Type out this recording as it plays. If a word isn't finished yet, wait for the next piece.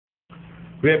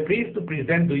We are pleased to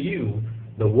present to you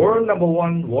the world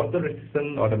 #1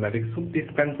 water-resistant automatic soap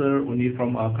dispenser only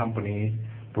from our company,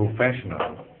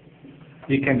 Professional.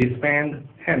 It can dispense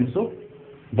hand soap,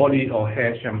 body or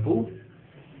hair shampoo,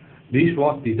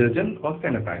 dishwash detergent or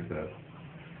sanitizer.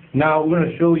 Now we're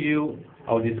going to show you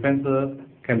our dispenser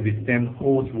can withstand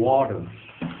hose water.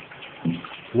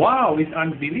 Wow, it's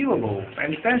unbelievable,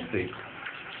 fantastic.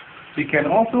 It can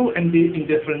also empty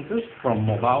interferences from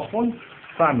mobile phones,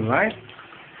 sunlight,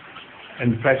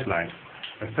 and flashlight,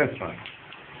 etc.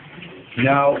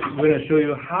 Now we're going to show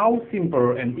you how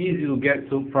simple and easy to get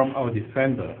soap from our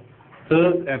dispenser.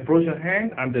 First, approach your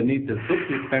hand underneath the soap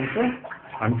dispenser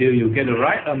until you get the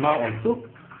right amount of soap,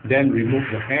 then remove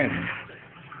your hand.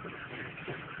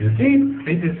 You see,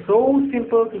 this is so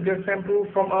simple to get sample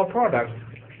from our product,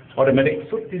 automatic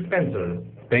soap dispenser.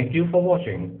 Thank you for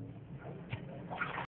watching.